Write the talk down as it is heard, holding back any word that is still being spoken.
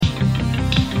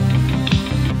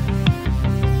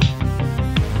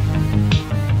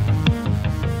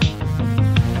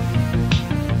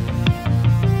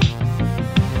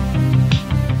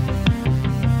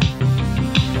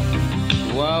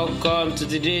welcome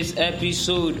to today's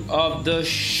episode of the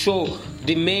show,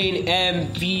 The Main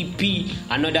MVP,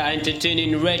 another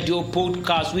entertaining radio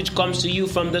podcast which comes to you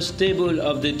from the stable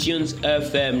of the Tunes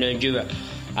FM Nigeria.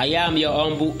 I am your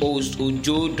humble host,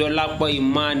 Ojo Dolapo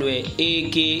Emmanuel,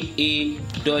 aka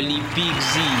Dolly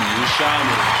Pixie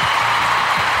Ushamo.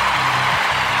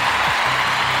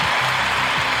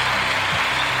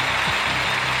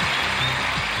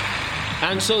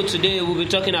 And so today we'll be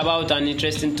talking about an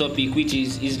interesting topic, which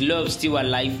is love still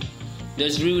alive?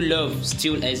 Does real love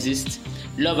still exist?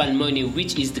 Love and money,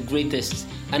 which is the greatest?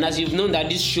 And as you've known that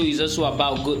this show is also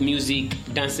about good music,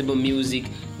 danceable music,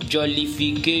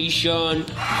 jollification,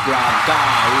 braga,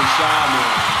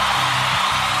 ushamo.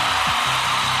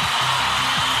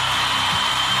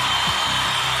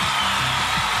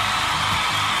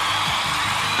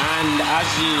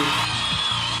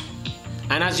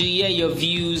 And as you hear your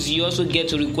views, you also get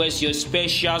to request your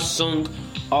special song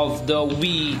of the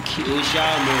week,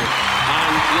 Oshamo.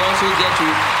 And you also get to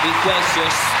request your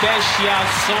special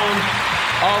song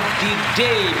of the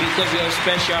day because you're a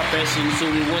special person.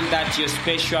 So we want that your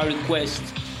special request.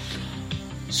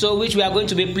 So which we are going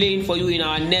to be playing for you in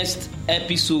our next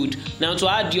episode. Now, to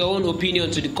add your own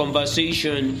opinion to the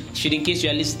conversation, should in case you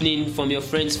are listening from your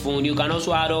friend's phone, you can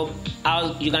also add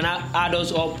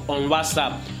us up on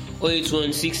WhatsApp.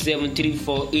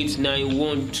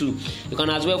 08167348912. You can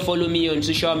as well follow me on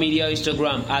social media,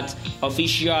 Instagram at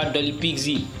official Dolly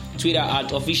Pixie, Twitter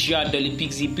at official Dolly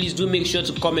Pixie. Please do make sure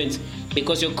to comment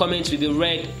because your comments will be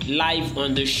read live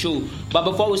on the show. But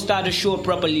before we start the show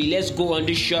properly, let's go on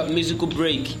this short musical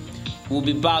break. We'll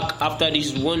be back after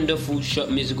this wonderful short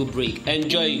musical break.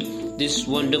 Enjoy this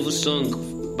wonderful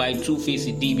song by Two-Face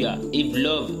Idibia, If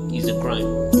Love is a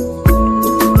Crime.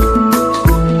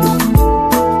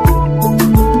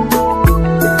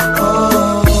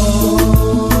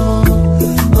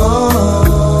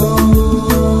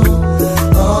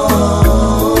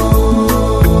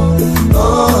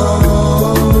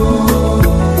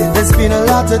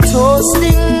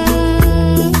 Toasting,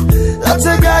 lots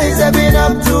of guys have been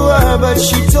up to her, but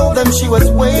she told them she was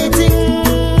waiting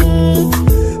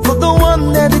for the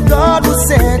one that God was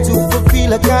sent to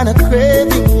fulfill a kind of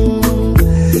craving,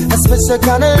 a special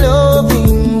kind of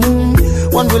loving,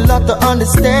 one with lot of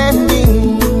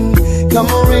understanding. Come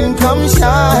rain, come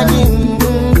shining.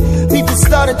 People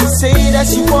started to say that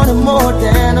she wanted more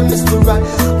than a Mr. Right.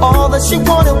 All that she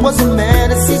wanted was a man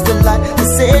that sees the light. They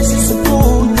say she's a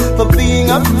fool for being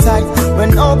uptight,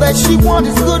 when all that she wants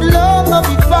is good love, not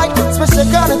be fight. Special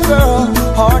kind of girl,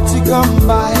 hard to come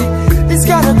by. This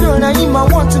kind of girl I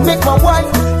want to make my wife.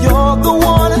 You're the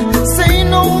one, say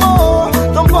no more.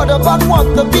 Don't bother about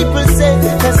what the people say.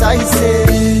 As I say,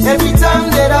 every time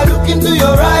that I look into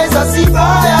your eyes, I see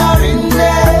fire in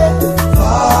there.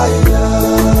 Fire.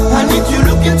 And if you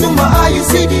look into my eye, you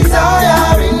see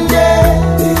desire in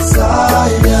there.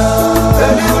 Desire.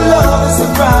 Girl, if love is a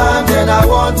crime, then I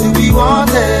want to be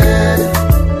wanted.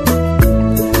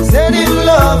 Said if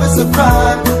love is a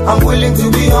crime, I'm willing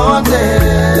to be haunted.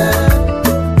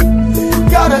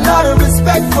 Got a lot of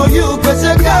respect for you, cause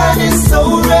your kind is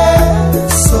so rare.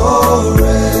 So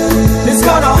rare. It's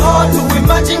kinda hard to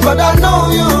imagine, but I know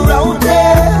you're out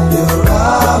there. You're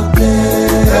out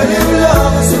there. Girl, if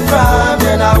love is a crime,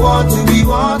 then I want to be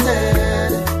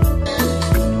wanted.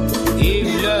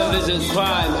 If love is a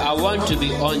crime, I want to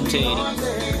be haunted.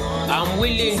 I'm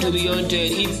willing to be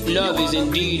haunted if love is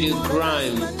indeed a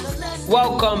crime.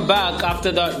 Welcome back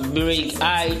after that break.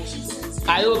 I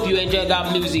hope you enjoyed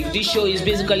that music. This show is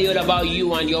basically all about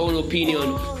you and your own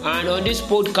opinion. And on this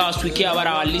podcast, we care about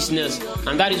our listeners.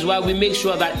 And that is why we make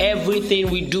sure that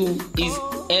everything we do is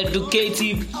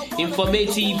educative,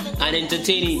 informative, and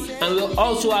entertaining. And we'll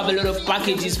also have a lot of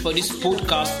packages for this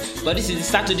podcast. But this is the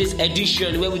Saturday's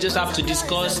edition where we just have to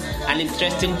discuss an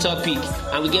interesting topic.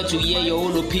 And we get to hear your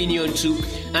own opinion too.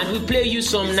 And we play you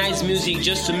some nice music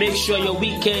just to make sure your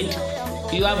weekend,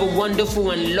 you have a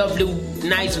wonderful and lovely,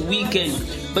 nice weekend.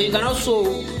 But you can also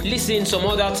listen some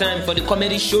other time for the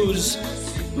comedy shows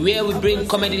where we bring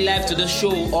comedy live to the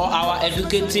show, or our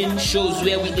educating shows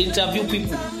where we interview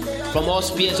people from all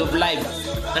spheres of life,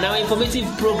 and our informative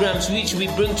programs which we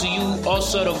bring to you all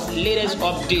sort of latest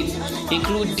updates,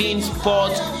 including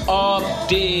sport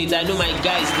updates. I know my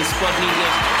guys, the sport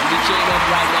niggas, will be chilling up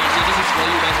right now. So this is for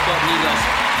you, my sport niggas.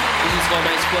 This is for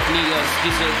my sport niggas.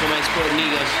 This is for my sport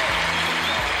niggas.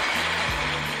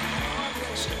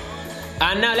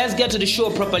 And now let's get to the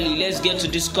show properly. Let's get to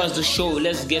discuss the show.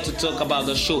 Let's get to talk about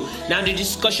the show. Now the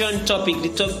discussion topic, the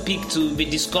topic to be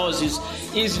discussed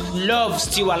is love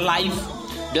still alive?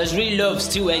 Does real love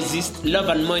still exist? Love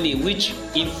and money, which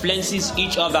influences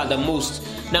each other the most?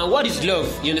 Now, what is love?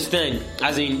 You understand?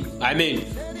 What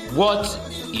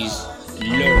is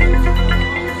love?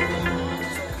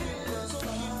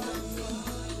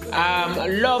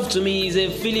 Love to me is a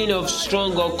feeling of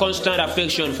strong or constant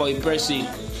affection for a person,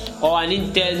 or an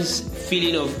intense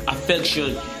feeling of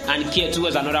affection and care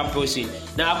towards another person.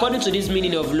 Now, according to this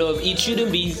meaning of love, it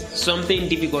shouldn't be something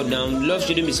difficult. Now, love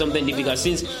shouldn't be something difficult,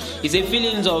 since it's a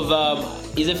feeling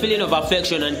of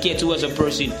affection and care towards a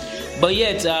person. But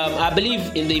yet, I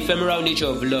believe in the ephemeral nature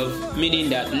of love, meaning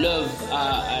that love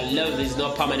is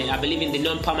not permanent. I believe in the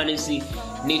non-permanency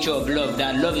nature of love,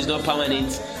 that love is not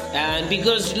permanent. And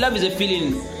because love is a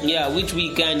feeling, which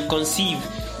we can conceive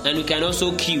and we can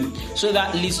also kill. So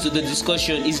that leads to the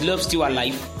discussion: is love still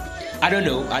alive? I don't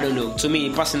know. To me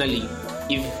personally,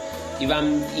 if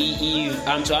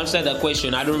I'm to answer that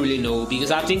question, I don't really know,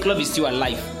 because I think love is still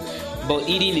alive, but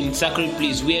hidden in sacred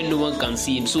place where no one can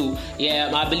see him. So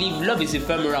I believe love is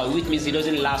ephemeral, which means it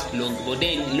doesn't last long. But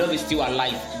then love is still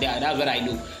alive. That's what I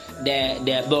know.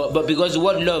 But because the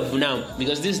word love now,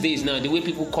 because these days now, the way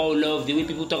people call love, the way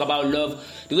people talk about love,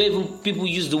 the way people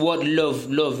use the word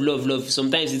love,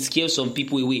 sometimes it scares some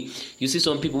people away. You see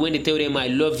some people, when they tell them I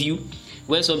love you,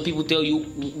 when someone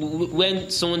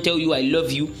tell you I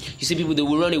love you, you see people, they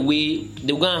will run away.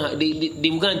 They will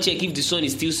go and check if the sun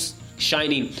is still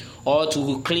shining, or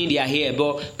to clean their hair.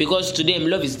 But because to them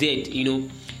love is dead,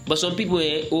 But some people,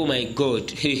 oh my God,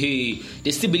 they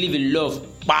still believe in love.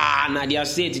 Now they are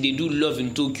said they do love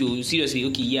in Tokyo. Seriously,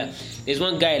 okay, yeah. There's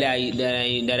one guy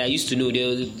that I used to know.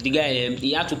 The guy,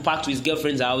 he had to pack to his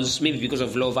girlfriend's house, maybe because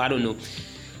of love. I don't know.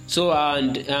 So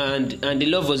and the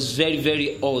love was very,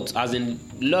 very hot. As in,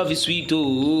 love is sweet.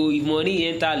 Oh, if money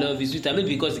enter, love is sweet. Maybe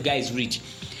because the guy is rich.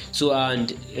 So and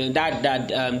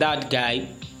that guy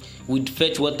would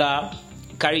fetch water,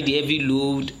 carry the heavy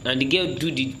load, and the girl do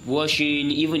the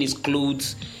washing, even his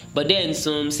clothes. But then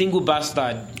some single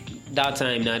bastard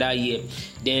that year,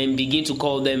 then begin to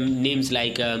call them names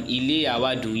like Ile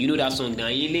Awadu. You know that song now,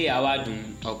 Ile Awadu.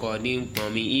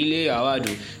 Ile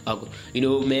Awadu.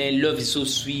 Man, love is so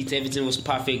sweet. Everything was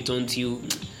perfect until,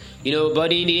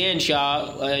 But in the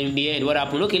end, what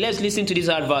happened? Okay, let's listen to this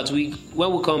advert.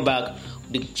 When we come back,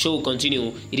 the show will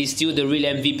continue. It is still the real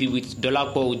MVP with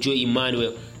Dolapo Joe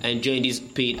Emmanuel enjoying this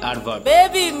paid advert.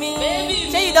 Baby,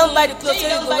 say you don't buy the clothes, you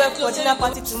go wear for dinner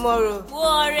party tomorrow.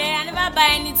 Worry, I never buy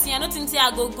anything. I don't think I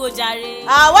go jare.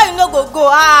 Why you no go?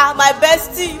 My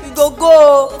bestie, you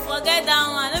go. Forget that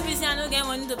one. Don't be saying I don't get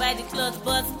money to buy the clothes,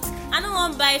 but I don't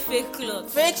want to buy fake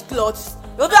clothes. Fake clothes?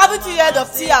 You haven't heard of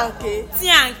T&K?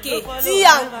 T&K.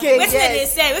 Yes. They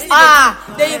say?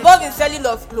 They involve in selling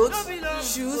of clothes,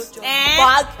 shoes,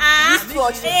 bag,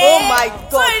 wristwatch. Oh my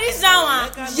God. So it is that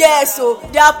one? Yes, so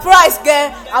their price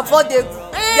get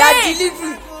affordable. Their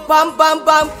delivery, bam.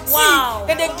 Wow.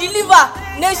 See, they deliver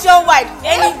nationwide.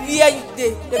 Anywhere you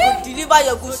dey, they will deliver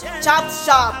your goods sharp.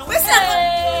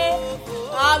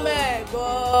 Amen.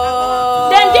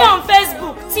 God. Then they on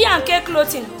Facebook, T&K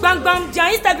Clothing. Bang. Their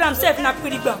Instagram self na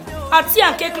pretty bang. At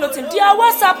T&K Clothing. Their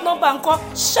WhatsApp number call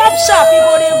sharp.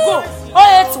 You go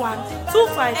 081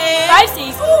 25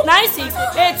 56 96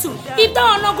 82. If that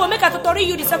one no go, make a tutorial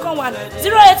you the second one.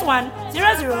 081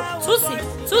 00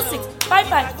 26 26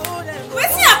 55.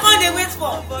 Wetin I come dey wait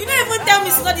for? You don't even tell me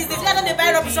studies. They don't dey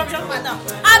buy rubbish madam.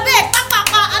 Abeg,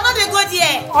 I no dey go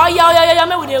there. Oh yeah,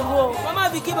 me we dey go. Mama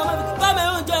Vicky, buy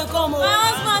my own join come. My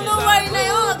husband, no worry, now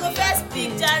you want to go first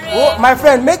pick, jare. Oh, my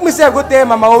friend, make me self go tell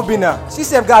Mama Obina. She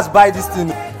self gas buy this thing.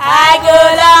 I go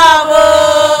love.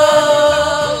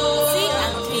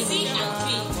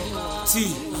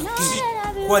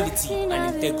 T&K, quality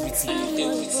and integrity.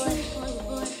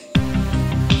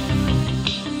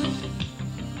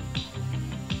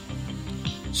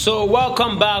 So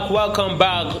welcome back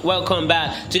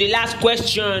to the last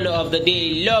question of the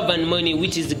day: love and money,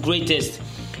 which is the greatest?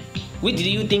 Which do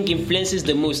you think influences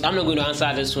the most? I'm not going to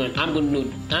answer this one. I'm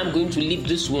going to leave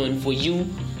this one for you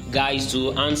guys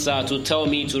to answer, to tell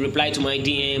me, to reply to my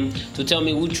DM, to tell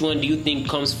me which one do you think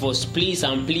comes first. Please,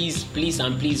 when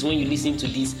you listen to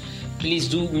this, please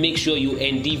do make sure you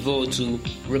endeavor to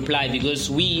reply, because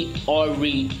we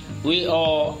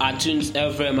all at Tunes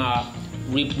FM are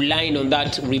replying on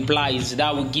that replies.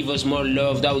 That will give us more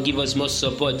love, that will give us more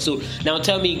support. So now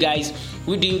tell me, guys,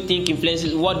 who do you think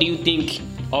influences, what do you think,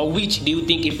 or which do you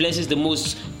think influences the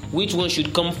most? Which one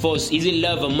should come first? Is it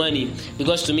love or money?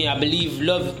 Because to me, I believe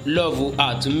love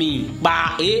to me.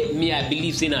 I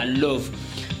believe saying I love.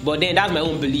 But then that's my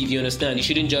own belief, you understand? You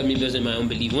shouldn't judge me based on my own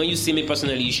belief. When you see me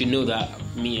personally, you should know that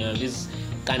me, this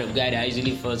kind of guy that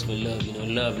usually falls for love,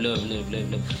 love.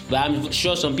 But I'm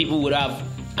sure some people would have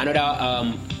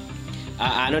another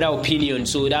another opinion.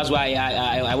 So that's why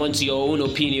I want your own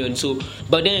opinion. So,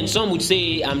 but then some would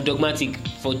say I'm dogmatic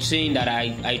for saying that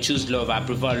I choose love. I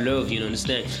prefer love. You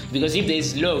understand? Because if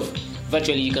there's love,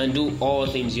 virtually you can do all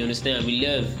things. You understand? We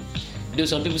love. Though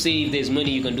some people say if there's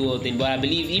money you can do all things, but I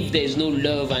believe if there's no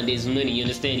love and there's money, you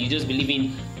understand, you just believe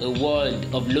in a world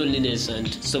of loneliness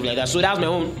and stuff like that. So that's my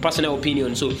own personal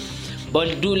opinion. So,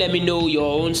 but do let me know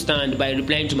your own stand by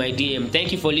replying to my DM.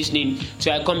 Thank you for listening.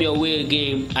 So I come your way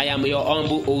again. I am your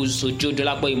humble host, Joe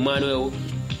Dolapo Emmanuel,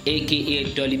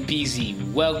 aka Dolly Peasy.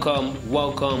 Welcome.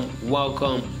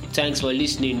 Thanks for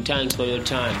listening. Thanks for your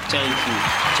time. Thank you.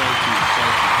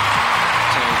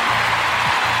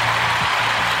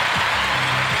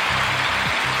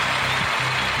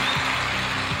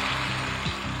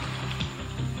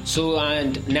 So,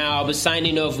 and now I'll be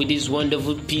signing off with this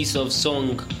wonderful piece of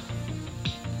song,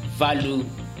 Valu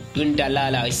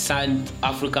Undalala, a South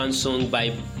African song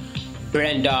by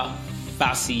Brenda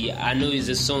Fassie. I know it's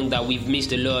a song that we've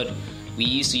missed a lot. We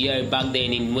used to hear it back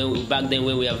then when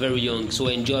we were very young. So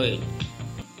enjoy it.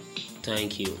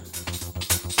 Thank you.